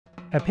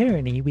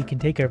Apparently, we can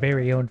take our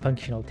very own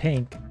functional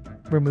tank,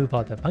 remove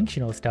all the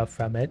functional stuff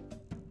from it,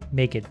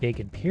 make it big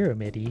and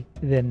pyramid-y,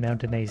 then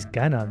mount a nice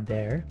gun on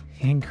there,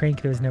 and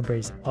crank those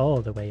numbers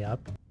all the way up,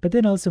 but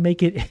then also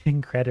make it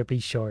incredibly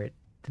short,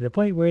 to the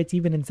point where it's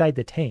even inside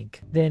the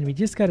tank. Then we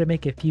just gotta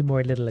make a few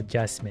more little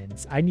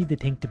adjustments. I need the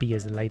tank to be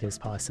as light as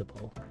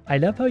possible. I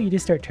love how you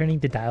just start turning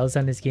the dials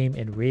on this game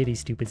and really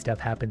stupid stuff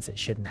happens that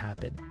shouldn't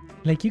happen.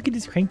 Like you can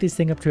just crank this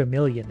thing up to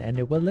 1,000,000 and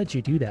it will let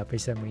you do that for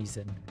some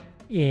reason.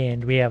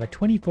 And we have a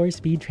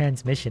 24-speed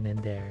transmission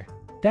in there.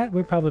 That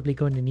we're probably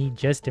going to need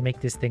just to make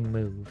this thing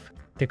move.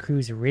 The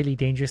crew's really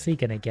dangerously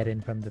gonna get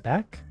in from the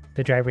back.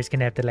 The driver's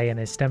gonna have to lay on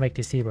his stomach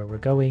to see where we're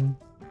going.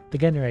 The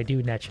gunner I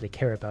do naturally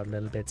care about a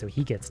little bit so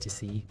he gets to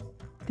see.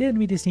 Then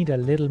we just need a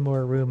little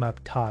more room up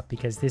top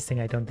because this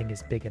thing I don't think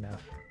is big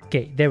enough.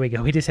 Okay, there we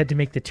go. We just had to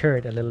make the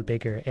turret a little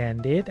bigger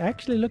and it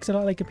actually looks a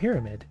lot like a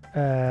pyramid.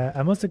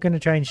 I'm also going to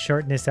try and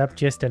shorten this up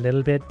just a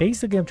little bit.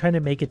 Basically, I'm trying to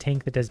make a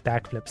tank that does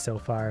backflips so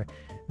far.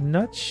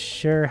 Not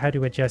sure how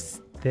to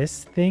adjust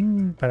this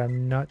thing, but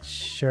I'm not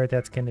sure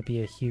that's going to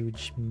be a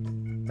huge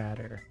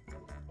matter.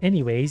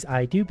 Anyways,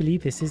 I do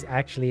believe this is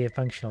actually a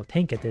functional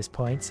tank at this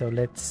point, so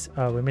let's...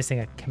 Oh, we're missing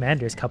a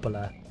commander's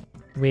cupola,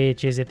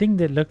 which is a thing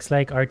that looks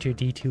like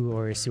R2-D2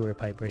 or a sewer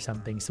pipe or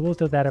something, so we'll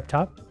throw that up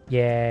top.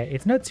 Yeah,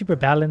 it's not super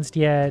balanced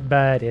yet,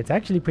 but it's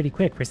actually pretty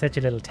quick for such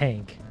a little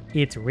tank.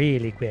 It's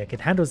really quick.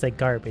 It handles like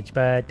garbage,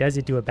 but does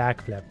it do a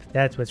backflip?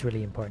 That's what's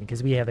really important,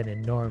 because we have an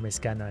enormous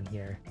gun on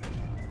here.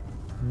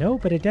 No,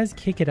 but it does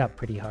kick it up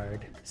pretty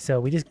hard.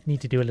 So we just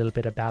need to do a little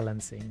bit of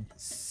balancing.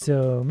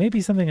 So maybe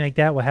something like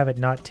that will have it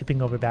not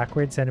tipping over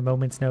backwards at a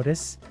moment's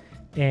notice.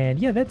 And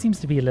yeah, that seems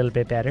to be a little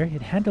bit better.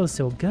 It handles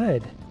so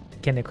good.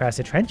 Can it cross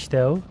a trench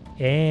though?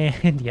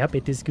 And yep,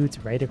 it just scoots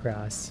right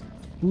across.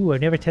 Ooh,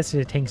 I've never tested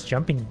a tank's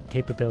jumping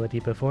capability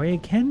before.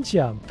 It can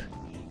jump.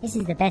 This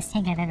is the best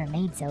tank I've ever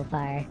made so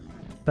far.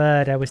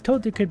 But I was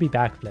told there could be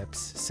backflips,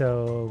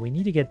 so we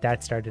need to get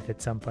that started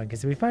at some point,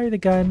 because if we fire the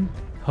gun,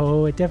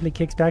 oh, it definitely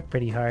kicks back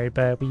pretty hard,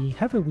 but we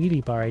have a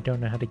wheelie bar I don't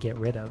know how to get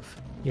rid of.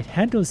 It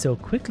handles so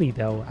quickly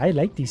though. I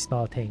like these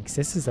small tanks.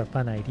 This is a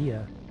fun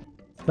idea.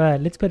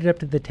 But let's put it up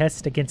to the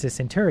test against a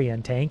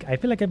Centurion tank. I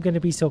feel like I'm going to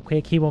be so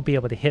quick he won't be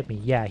able to hit me.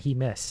 Yeah, he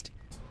missed.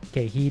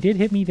 Okay, he did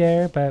hit me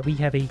there, but we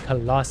have a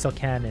colossal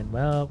cannon.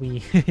 Well, we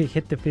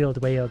hit the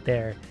field way out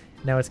there.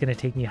 Now it's going to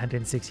take me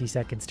 160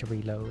 seconds to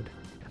reload.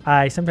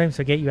 I sometimes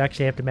forget you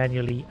actually have to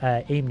manually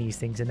aim these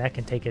things, and that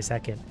can take a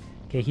second.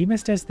 Okay, he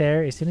missed us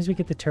there. As soon as we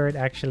get the turret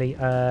actually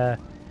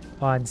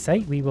on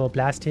site, we will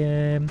blast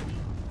him.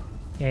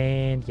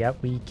 And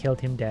yep, we killed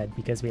him dead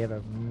because we have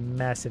a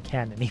massive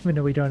cannon. Even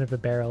though we don't have a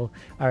barrel,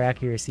 our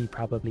accuracy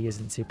probably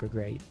isn't super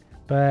great.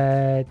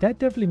 But that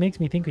definitely makes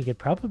me think we could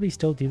probably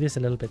still do this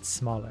a little bit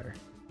smaller.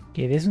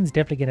 Okay, this one's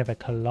definitely going to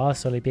have a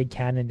colossally big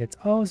cannon that's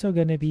also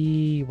going to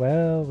be,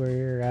 well,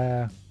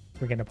 we're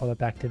going to pull it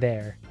back to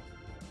there.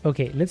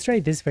 Okay, let's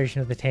try this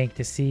version of the tank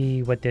to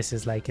see what this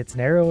is like. It's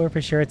narrower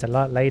for sure, it's a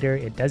lot lighter,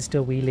 it does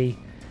still wheelie.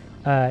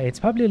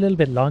 It's probably a little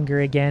bit longer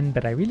again,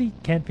 but I really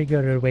can't figure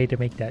out a way to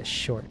make that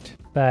short.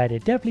 But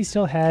it definitely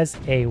still has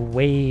a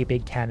way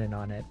big cannon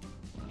on it.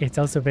 It's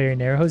also very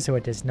narrow, so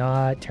it does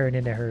not turn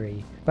in a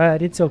hurry.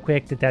 But it's so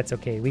quick that that's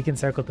okay. We can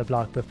circle the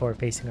block before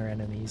facing our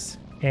enemies.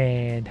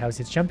 And how's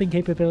its jumping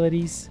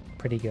capabilities?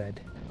 Pretty good.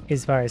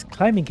 As far as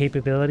climbing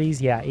capabilities,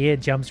 yeah,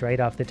 it jumps right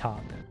off the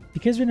top.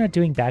 Because we're not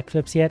doing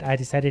backflips yet, I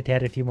decided to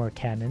add a few more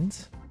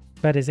cannons.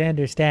 But as I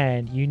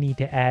understand, you need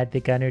to add the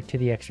gunner to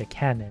the extra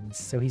cannons.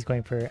 So he's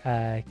going for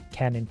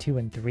cannon 2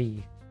 and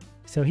 3.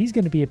 So he's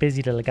going to be a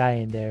busy little guy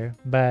in there,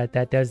 but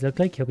that does look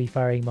like he'll be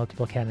firing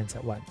multiple cannons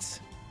at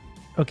once.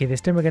 Okay,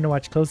 this time we're going to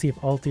watch closely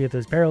if all 3 of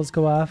those barrels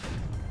go off.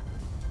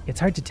 It's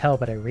hard to tell,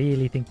 but I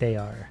really think they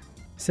are.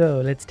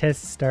 So let's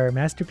test our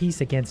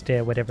masterpiece against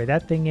whatever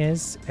that thing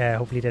is.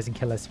 Hopefully it doesn't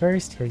kill us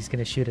first. He's going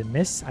to shoot and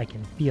miss. I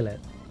can feel it.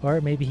 Or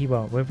maybe he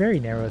won't. We're very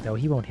narrow though.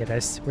 He won't hit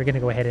us. We're going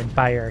to go ahead and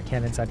fire our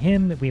cannons on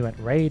him. We went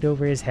right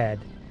over his head.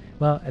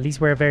 Well, at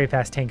least we're a very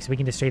fast tank, so we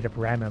can just straight up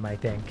ram him, I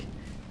think.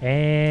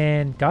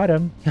 And got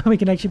him. We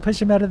can actually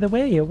push him out of the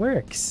way. It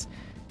works.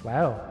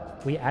 Wow.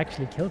 We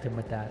actually killed him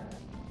with that.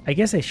 I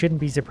guess I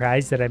shouldn't be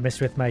surprised that I missed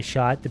with my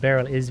shot. The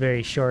barrel is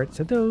very short,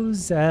 so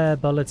those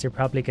bullets are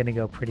probably going to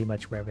go pretty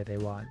much wherever they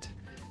want.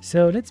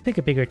 So let's pick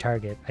a bigger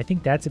target. I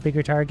think that's a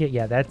bigger target.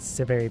 Yeah, that's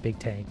a very big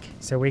tank.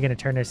 So we're going to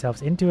turn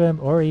ourselves into him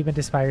or even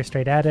just fire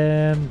straight at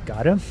him.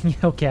 Got him.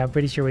 Okay, I'm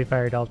pretty sure we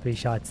fired all 3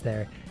 shots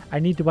there. I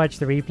need to watch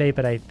the replay,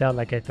 but I felt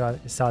like I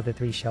saw the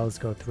 3 shells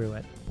go through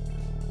it.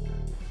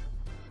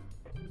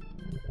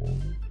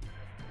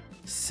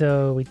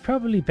 So we'd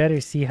probably better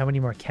see how many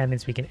more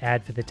cannons we can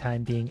add for the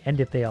time being and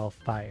if they all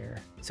fire.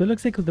 So it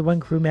looks like the one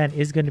crewman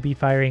is going to be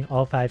firing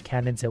all 5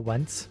 cannons at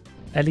once.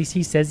 At least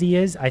he says he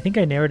is. I think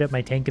I narrowed up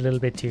my tank a little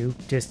bit too,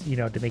 just, you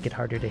know, to make it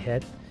harder to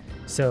hit.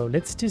 So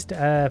let's just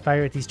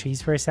fire at these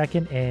trees for a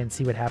second and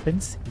see what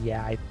happens.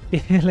 Yeah, I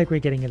feel like we're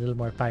getting a little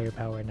more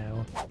firepower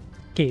now.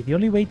 Okay, the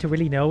only way to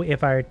really know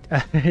if our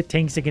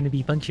tanks are going to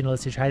be functional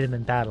is to try them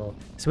in battle.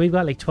 So we've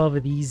got like 12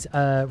 of these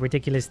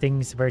ridiculous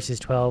things versus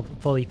 12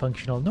 fully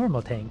functional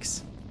normal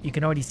tanks. You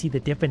can already see the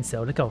difference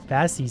though. Look how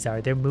fast these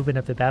are. They're moving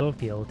up the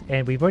battlefield,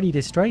 and we've already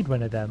destroyed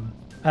one of them.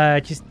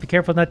 Just be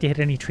careful not to hit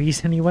any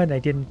trees, anyone. I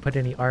didn't put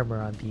any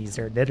armor on these.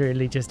 They're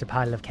literally just a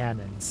pile of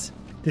cannons.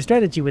 The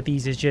strategy with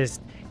these is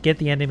just get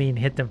the enemy and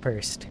hit them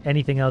first.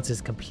 Anything else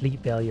is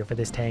complete failure for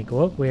this tank.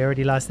 Oh, we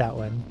already lost that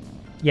one.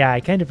 Yeah,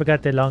 I kind of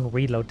forgot the long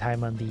reload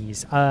time on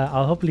these.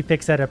 I'll hopefully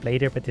fix that up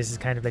later, but this is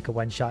kind of like a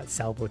one-shot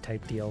salvo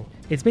type deal.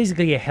 It's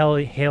basically a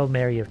Hail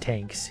Mary of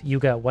tanks. You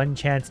got one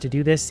chance to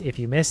do this. If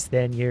you miss,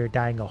 then you're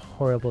dying a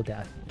horrible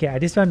death. Okay, I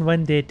just found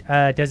one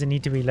that doesn't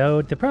need to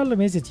reload. The problem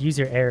is it's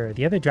user error.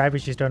 The other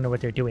drivers just don't know what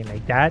they're doing.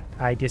 Like that,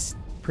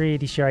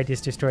 pretty sure I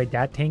just destroyed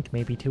that tank,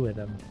 maybe two of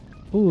them.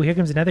 Ooh, here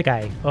comes another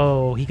guy.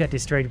 Oh, he got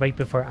destroyed right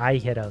before I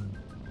hit him.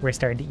 We're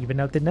starting to even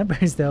out the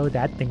numbers though.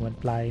 That thing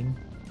went flying.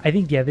 I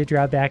think the other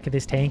drawback of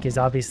this tank is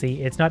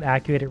obviously it's not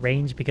accurate at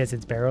range because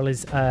its barrel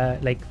is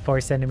like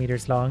 4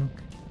 centimeters long.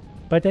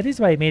 But that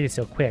is why I made it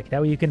so quick.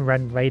 That way you can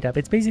run right up.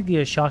 It's basically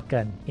a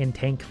shotgun in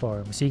tank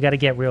form. So you got to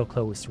get real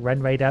close. Run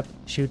right up,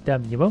 shoot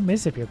them. You won't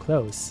miss if you're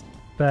close.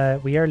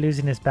 But we are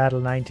losing this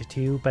battle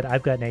 9-2, but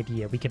I've got an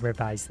idea. We can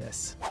revise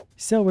this.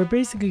 So we're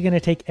basically going to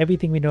take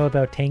everything we know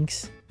about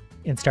tanks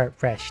and start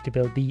fresh to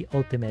build the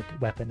ultimate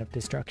weapon of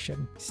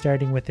destruction.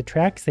 Starting with the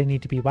tracks, they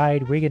need to be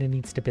wide. We're going to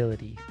need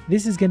stability.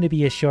 This is going to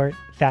be a short,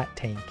 fat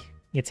tank.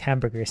 It's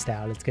hamburger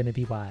style. It's going to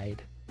be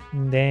wide.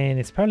 And then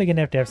it's probably going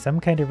to have some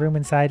kind of room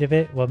inside of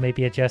it. We'll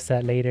maybe adjust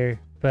that later,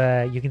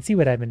 but you can see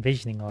what I'm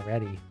envisioning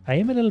already. I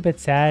am a little bit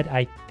sad.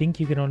 I think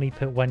you can only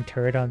put one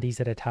turret on these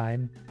at a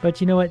time,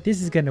 but you know what?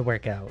 This is going to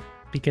work out.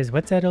 Because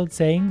what's that old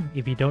saying?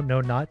 If you don't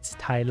know knots,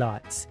 tie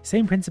lots.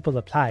 Same principle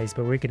applies,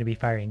 but we're going to be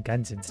firing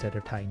guns instead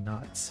of tying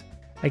knots.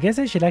 I guess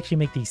I should actually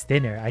make these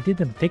thinner. I did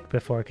them thick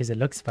before because it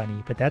looks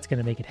funny, but that's going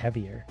to make it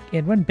heavier.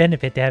 And one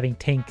benefit to having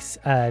tanks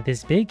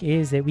this big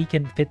is that we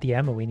can fit the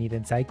ammo we need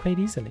inside quite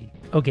easily.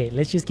 Okay,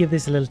 let's just give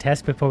this a little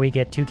test before we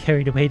get too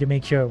carried away to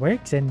make sure it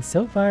works. And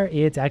so far,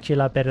 it's actually a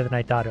lot better than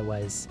I thought it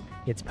was.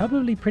 It's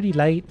probably pretty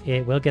light.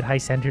 It will get high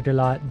centered a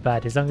lot,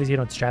 but as long as you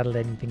don't straddle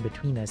anything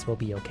between us, we'll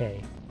be okay.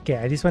 Okay,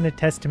 I just want to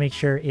test to make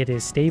sure it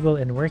is stable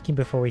and working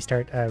before we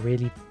start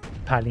really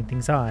piling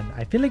things on.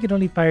 I feel like it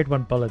only fired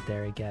one bullet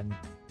there again.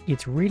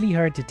 It's really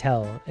hard to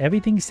tell.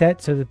 Everything's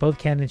set so that both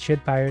cannons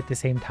should fire at the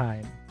same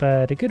time.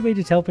 But a good way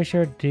to tell for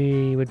sure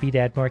would be to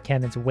add more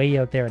cannons way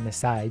out there on the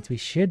sides. We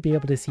should be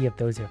able to see if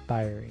those are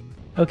firing.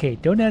 Okay,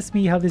 don't ask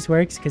me how this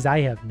works because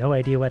I have no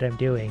idea what I'm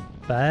doing.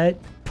 But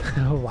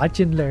watch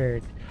and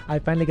learn. I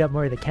finally got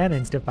more of the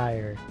cannons to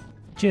fire.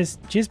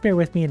 Just bear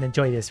with me and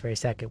enjoy this for a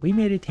second. We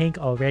made a tank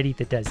already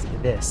that does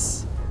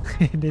this.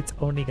 And it's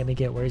only going to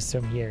get worse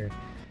from here.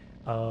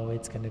 Oh,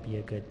 it's going to be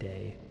a good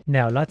day.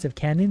 Now, lots of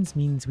cannons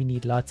means we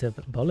need lots of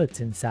bullets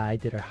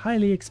inside that are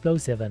highly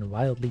explosive and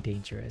wildly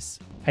dangerous.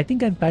 I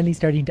think I'm finally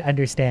starting to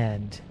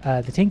understand.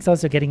 The tank's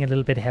also getting a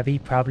little bit heavy,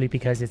 probably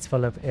because it's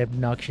full of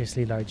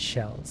obnoxiously large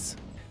shells.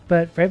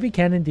 But for every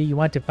cannon that you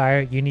want to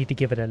fire, you need to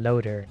give it a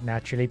loader,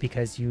 naturally,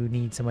 because you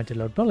need someone to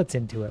load bullets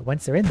into it.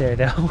 Once they're in there,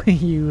 though,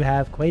 you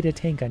have quite a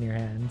tank on your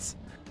hands.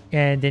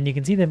 And then you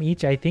can see them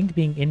each, I think,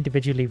 being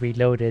individually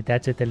reloaded.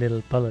 That's what the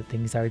little bullet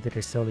things are that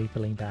are slowly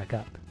filling back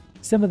up.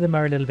 Some of them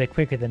are a little bit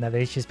quicker than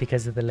others just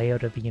because of the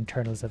layout of the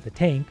internals of the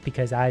tank,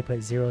 because I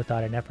put zero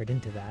thought and effort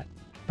into that.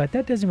 But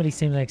that doesn't really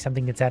seem like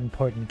something that's that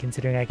important,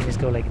 considering I can just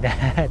go like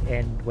that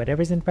and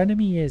whatever's in front of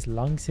me is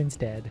long since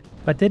dead.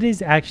 But that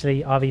is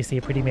actually obviously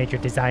a pretty major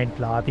design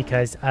flaw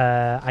because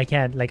I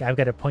can't, I've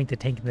got to point the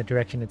tank in the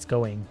direction it's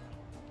going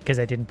because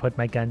I didn't put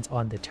my guns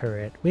on the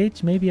turret,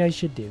 which maybe I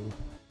should do.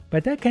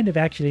 But that kind of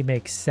actually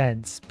makes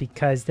sense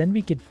because then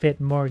we could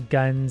fit more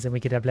guns and we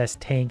could have less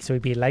tanks, so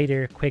we'd be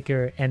lighter,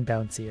 quicker, and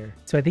bouncier.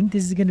 So I think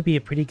this is going to be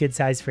a pretty good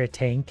size for a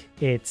tank.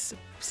 It's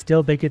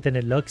still bigger than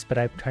it looks, but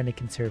I'm trying to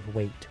conserve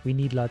weight. We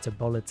need lots of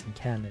bullets and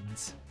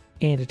cannons.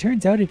 And it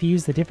turns out if you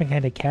use the different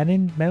kind of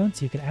cannon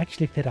mounts, you can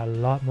actually fit a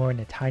lot more in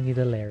a tiny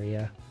little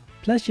area.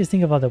 Plus, just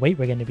think of all the weight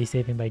we're going to be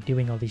saving by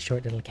doing all these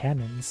short little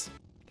cannons.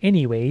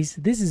 Anyways,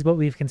 this is what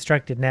we've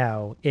constructed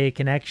now. It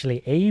can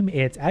actually aim,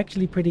 it's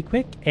actually pretty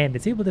quick, and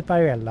it's able to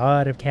fire a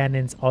lot of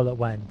cannons all at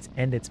once,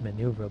 and it's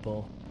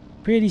maneuverable.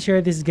 Pretty sure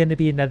this is going to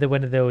be another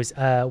one of those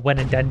one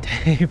and done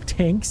type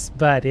tanks,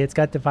 but it's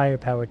got the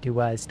firepower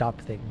to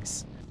stop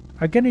things.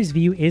 Our gunner's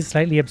view is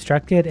slightly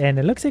obstructed, and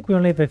it looks like we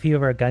only have a few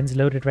of our guns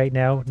loaded right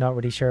now. Not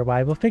really sure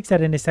why. We'll fix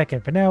that in a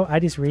second. For now, I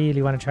just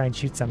really want to try and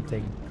shoot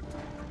something.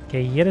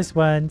 Okay, he hit us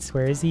once.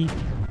 Where is he?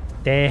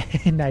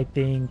 Then I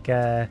think...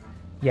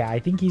 yeah, I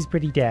think he's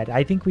pretty dead.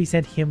 I think we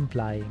sent him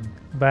flying.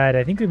 But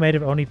I think we might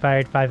have only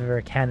fired 5 of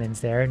our cannons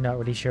there. Not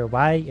really sure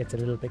why. It's a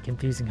little bit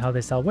confusing how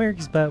this all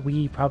works, but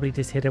we probably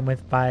just hit him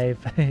with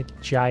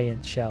 5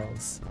 giant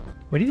shells.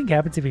 What do you think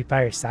happens if we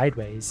fire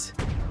sideways?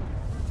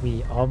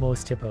 We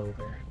almost tip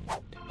over.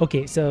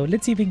 Okay, so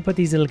let's see if we can put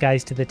these little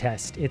guys to the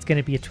test. It's going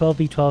to be a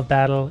 12v12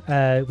 battle.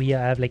 We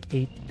have like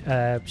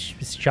 8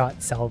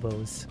 shot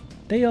salvos.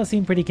 They all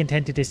seem pretty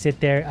contented to sit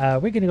there.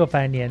 We're gonna go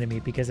find the enemy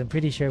because I'm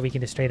pretty sure we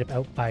can just straight up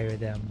outfire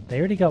them. They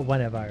already got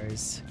one of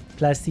ours.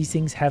 Plus, these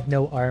things have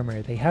no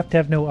armor. They have to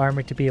have no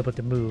armor to be able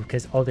to move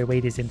because all their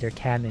weight is in their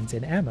cannons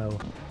and ammo.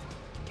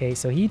 Okay,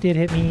 so he did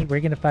hit me. We're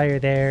gonna fire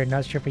there.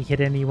 Not sure if we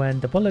hit anyone.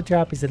 The bullet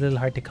drop is a little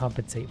hard to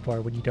compensate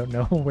for when you don't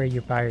know where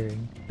you're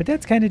firing. But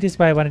that's kind of just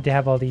why I wanted to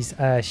have all these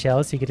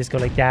shells, so you could just go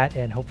like that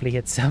and hopefully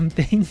hit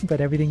something, but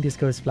everything just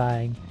goes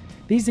flying.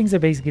 These things are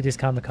basically just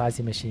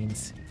kamikaze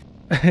machines.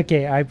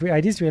 Okay, I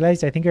just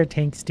realized I think our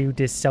tanks do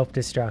just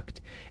self-destruct.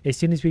 As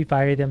soon as we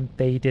fire them,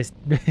 they just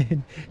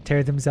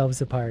tear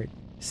themselves apart.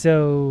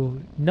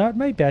 So, not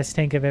my best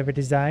tank I've ever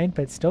designed,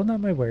 but still not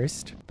my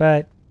worst.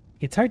 But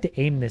it's hard to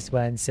aim this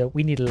one, so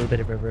we need a little bit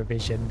of a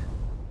revision.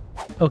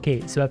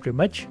 Okay, so after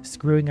much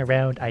screwing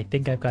around, I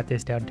think I've got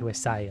this down to a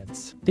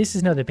science. This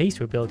is now the base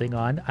we're building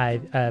on.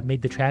 I've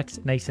made the tracks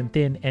nice and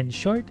thin and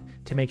short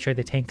to make sure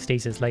the tank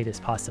stays as light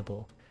as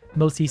possible.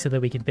 Mostly so that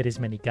we can fit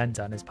as many guns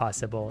on as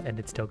possible and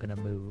it's still going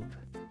to move.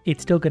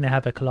 It's still going to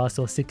have a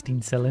colossal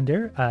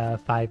 16-cylinder,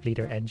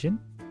 5-liter engine.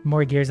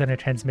 More gears on a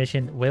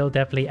transmission will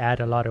definitely add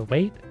a lot of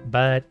weight,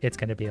 but it's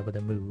going to be able to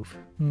move.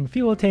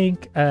 Fuel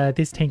tank,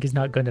 this tank is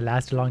not going to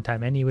last a long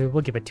time anyway.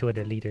 We'll give it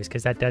 200 liters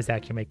because that does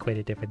actually make quite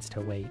a difference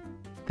to weight.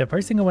 The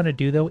first thing I want to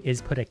do though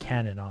is put a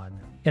cannon on.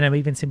 And I'm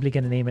even simply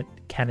going to name it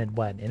Cannon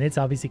 1, and it's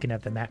obviously going to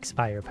have the max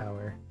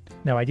firepower.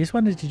 Now I just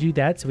wanted to do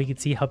that so we could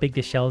see how big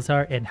the shells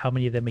are and how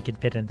many of them we can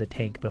fit in the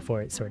tank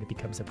before it sort of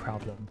becomes a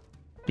problem.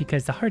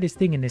 Because the hardest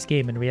thing in this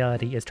game in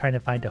reality is trying to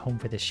find a home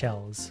for the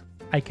shells.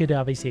 I could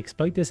obviously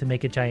exploit this and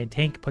make a giant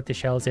tank, put the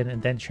shells in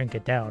and then shrink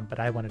it down, but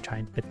I want to try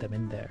and fit them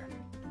in there.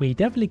 We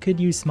definitely could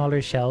use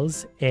smaller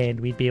shells and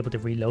we'd be able to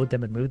reload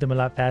them and move them a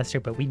lot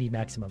faster, but we need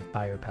maximum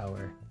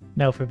firepower.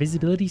 Now for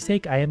visibility's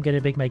sake, I am going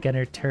to make my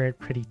gunner turret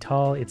pretty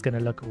tall. It's going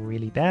to look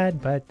really bad,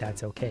 but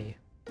that's okay.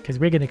 Because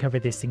we're going to cover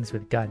these things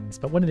with guns,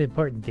 but one of the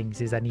important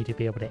things is I need to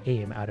be able to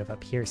aim out of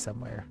up here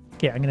somewhere.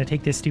 Okay, I'm going to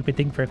take this stupid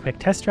thing for a quick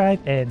test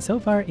drive, and so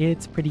far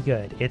it's pretty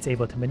good. It's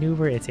able to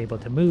maneuver, it's able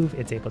to move,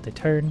 it's able to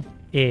turn.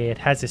 It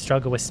has a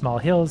struggle with small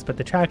hills, but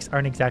the tracks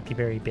aren't exactly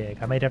very big.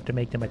 I might have to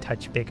make them a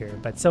touch bigger,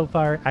 but so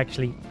far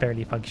actually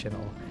fairly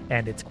functional,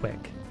 and it's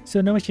quick. So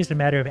now it's just a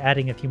matter of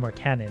adding a few more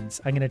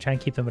cannons. I'm going to try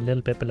and keep them a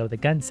little bit below the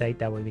gun sight,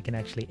 that way we can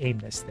actually aim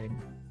this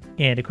thing.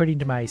 And according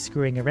to my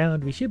screwing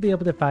around, we should be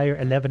able to fire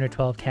 11 or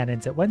 12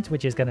 cannons at once,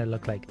 which is going to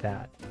look like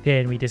that.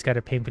 Then we just got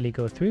to painfully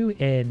go through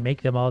and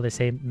make them all the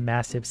same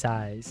massive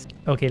size.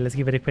 Okay, let's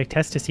give it a quick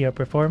test to see how it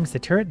performs. The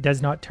turret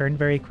does not turn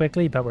very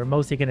quickly, but we're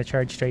mostly going to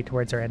charge straight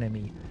towards our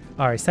enemy.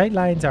 Our sight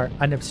lines are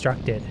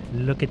unobstructed.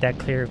 Look at that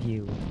clear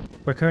view.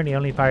 We're currently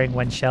only firing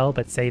one shell,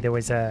 but say there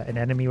was an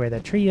enemy where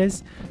that tree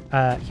is,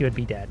 he would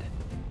be dead.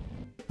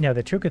 Now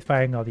the trick with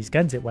firing all these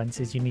guns at once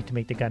is you need to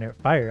make the gunner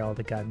fire all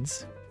the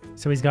guns.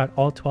 So he's got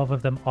all 12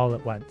 of them all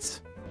at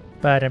once.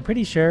 But I'm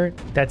pretty sure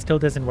that still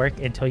doesn't work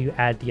until you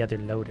add the other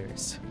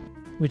loaders.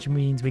 Which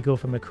means we go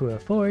from a crew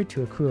of 4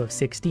 to a crew of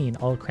 16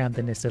 all crammed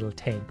in this little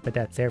tank, but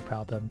that's their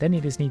problem. Then you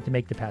just need to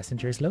make the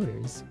passengers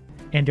loaders.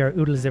 And our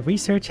oodles of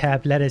research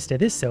have led us to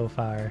this so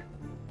far.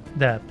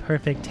 The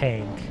perfect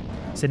tank.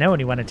 So now when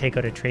we want to take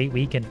out a tree,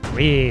 we can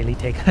really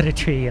take out a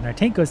tree and our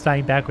tank goes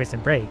flying backwards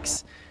and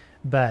breaks.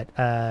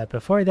 But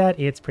before that,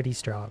 it's pretty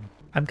strong.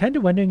 I'm kind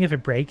of wondering if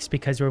it breaks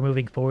because we're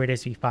moving forward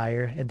as we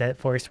fire and that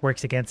force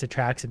works against the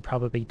tracks and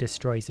probably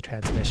destroys the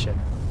transmission.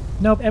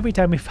 Nope, every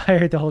time we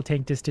fire, the whole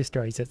tank just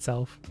destroys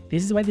itself.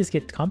 This is why this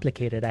gets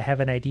complicated. I have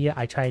an idea,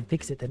 I try and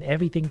fix it, then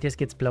everything just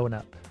gets blown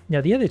up.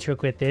 Now the other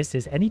trick with this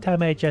is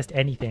anytime I adjust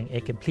anything,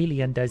 it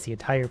completely undoes the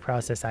entire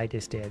process I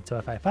just did. So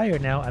if I fire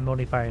now, I'm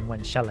only firing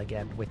one shell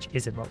again, which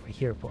isn't what we're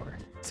here for.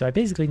 So I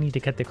basically need to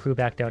cut the crew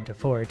back down to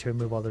 4 to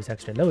remove all those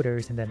extra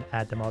loaders and then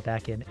add them all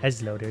back in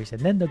as loaders,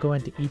 and then they'll go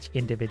into each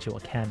individual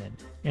cannon.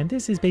 And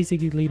this is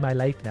basically my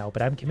life now,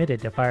 but I'm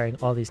committed to firing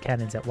all these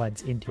cannons at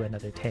once into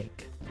another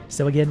tank.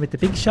 So again with the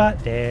big shot,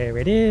 there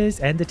it is,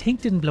 and the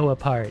tank didn't blow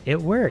apart,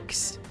 it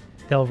works.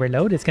 They'll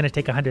reload, it's going to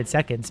take 100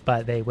 seconds,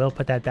 but they will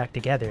put that back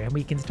together and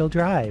we can still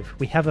drive.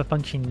 We have a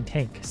functioning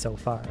tank so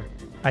far.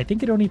 I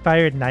think it only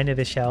fired 9 of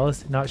the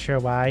shells, not sure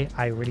why,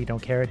 I really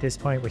don't care at this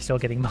point. We're still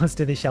getting most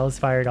of the shells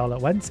fired all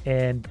at once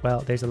and,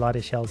 well, there's a lot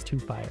of shells to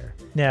fire.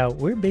 Now,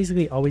 we're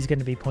basically always going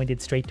to be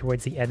pointed straight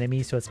towards the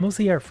enemy, so it's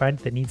mostly our front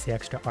that needs the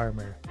extra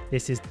armor.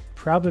 This is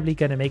probably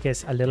going to make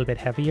us a little bit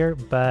heavier,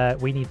 but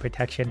we need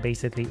protection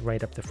basically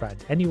right up the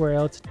front. Anywhere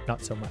else,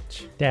 not so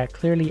much. That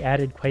clearly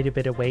added quite a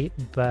bit of weight,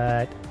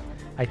 but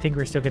I think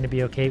we're still going to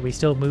be okay. We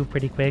still move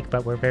pretty quick,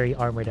 but we're very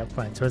armored up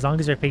front. So as long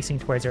as we're facing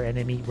towards our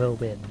enemy, we'll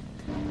win.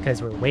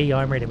 Because we're way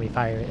armored and we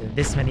fire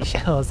this many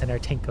shells and our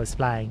tank goes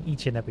flying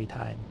each and every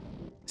time.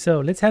 So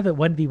let's have it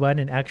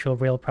 1v1 an actual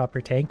real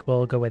proper tank.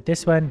 We'll go with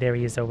this one. There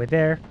he is over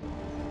there.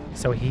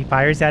 So he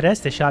fires at us.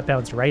 The shot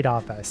bounced right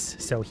off us.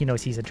 So he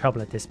knows he's in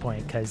trouble at this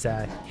point because,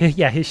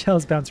 yeah, his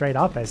shells bounce right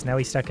off us. Now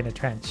he's stuck in a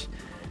trench.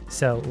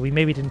 So we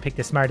maybe didn't pick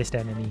the smartest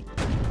enemy.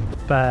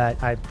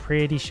 But I'm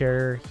pretty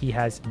sure he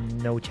has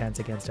no chance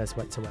against us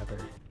whatsoever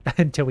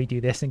until we do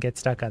this and get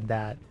stuck on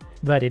that.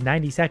 But in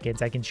 90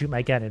 seconds, I can shoot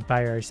my gun and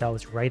fire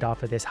ourselves right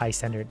off of this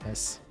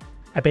high-centeredness.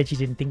 I bet you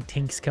didn't think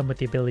tanks come with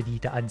the ability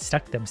to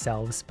unstuck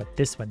themselves, but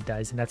this one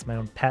does, and that's my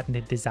own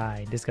patented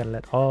design. Just gotta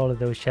let all of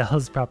those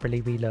shells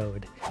properly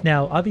reload.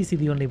 Now, obviously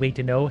the only way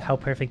to know how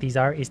perfect these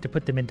are is to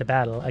put them into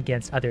battle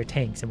against other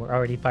tanks, and we're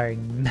already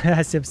firing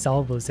massive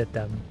salvos at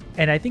them.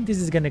 And I think this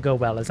is gonna go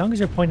well. As long as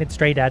we're pointed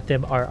straight at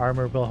them, our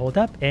armor will hold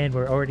up, and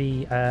we've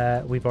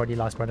already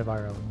lost one of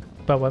our own.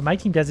 But what my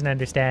team doesn't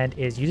understand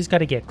is you just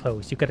gotta get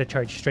close. You gotta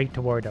charge straight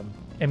toward them.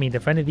 I mean, the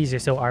front of these are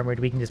so armored,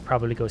 we can just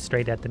probably go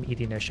straight at them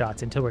eating their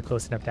shots until we're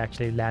close enough to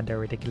actually land our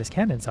ridiculous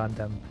cannons on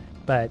them.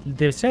 But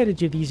the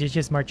strategy of these is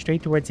just march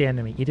straight towards the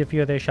enemy, eat a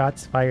few of their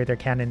shots, fire their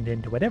cannon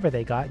into whatever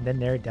they got, and then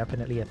they're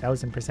definitely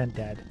 1000%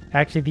 dead.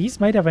 Actually, these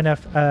might have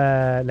enough,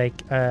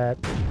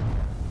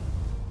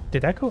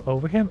 did that go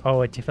over him?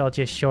 Oh, it fell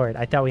just short.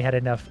 I thought we had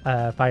enough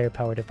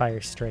firepower to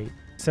fire straight.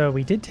 So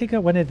we did take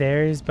out one of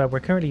theirs, but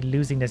we're currently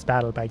losing this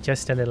battle by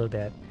just a little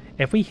bit.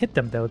 If we hit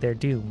them, though, they're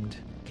doomed.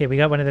 Okay, we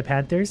got one of the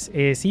Panthers.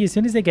 See, as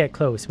soon as they get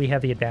close, we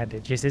have the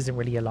advantage. This isn't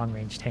really a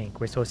long-range tank.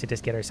 We're supposed to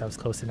just get ourselves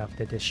close enough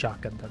to just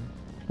shotgun them.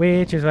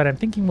 Which is what I'm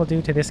thinking we'll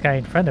do to this guy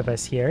in front of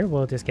us here.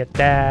 We'll just get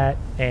that,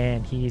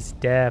 and he's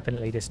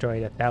definitely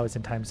destroyed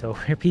 1,000 times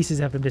over. Pieces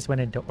of him just went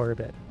into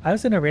orbit. I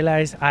also didn't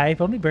realize I've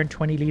only burned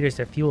 20 liters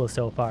of fuel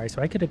so far,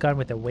 so I could have gone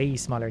with a way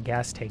smaller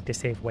gas tank to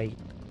save weight.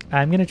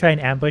 I'm going to try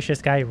and ambush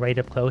this guy right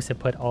up close and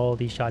put all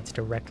these shots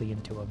directly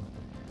into him.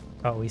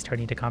 Oh, he's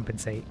turning to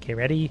compensate. Okay,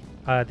 ready?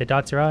 The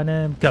dots are on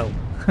him. Go.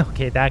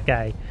 Okay, that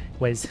guy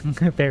was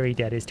very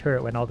dead. His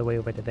turret went all the way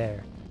over to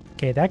there.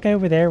 Okay, that guy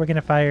over there, we're going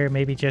to fire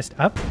maybe just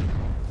up.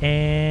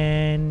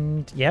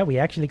 And yeah, we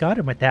actually got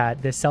him with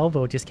that. The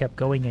salvo just kept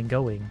going and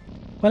going.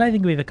 Well, I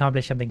think we've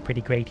accomplished something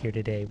pretty great here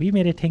today. We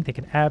made a tank that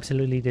can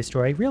absolutely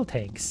destroy real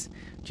tanks,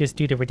 just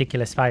due to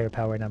ridiculous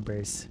firepower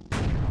numbers.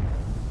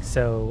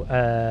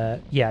 So,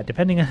 yeah,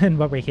 depending on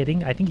what we're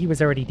hitting, I think he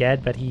was already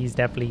dead, but he's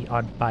definitely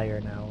on fire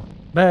now.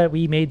 But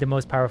we made the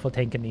most powerful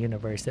tank in the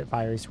universe that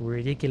fires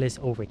ridiculous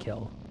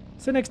overkill.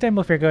 So next time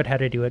we'll figure out how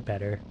to do it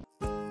better.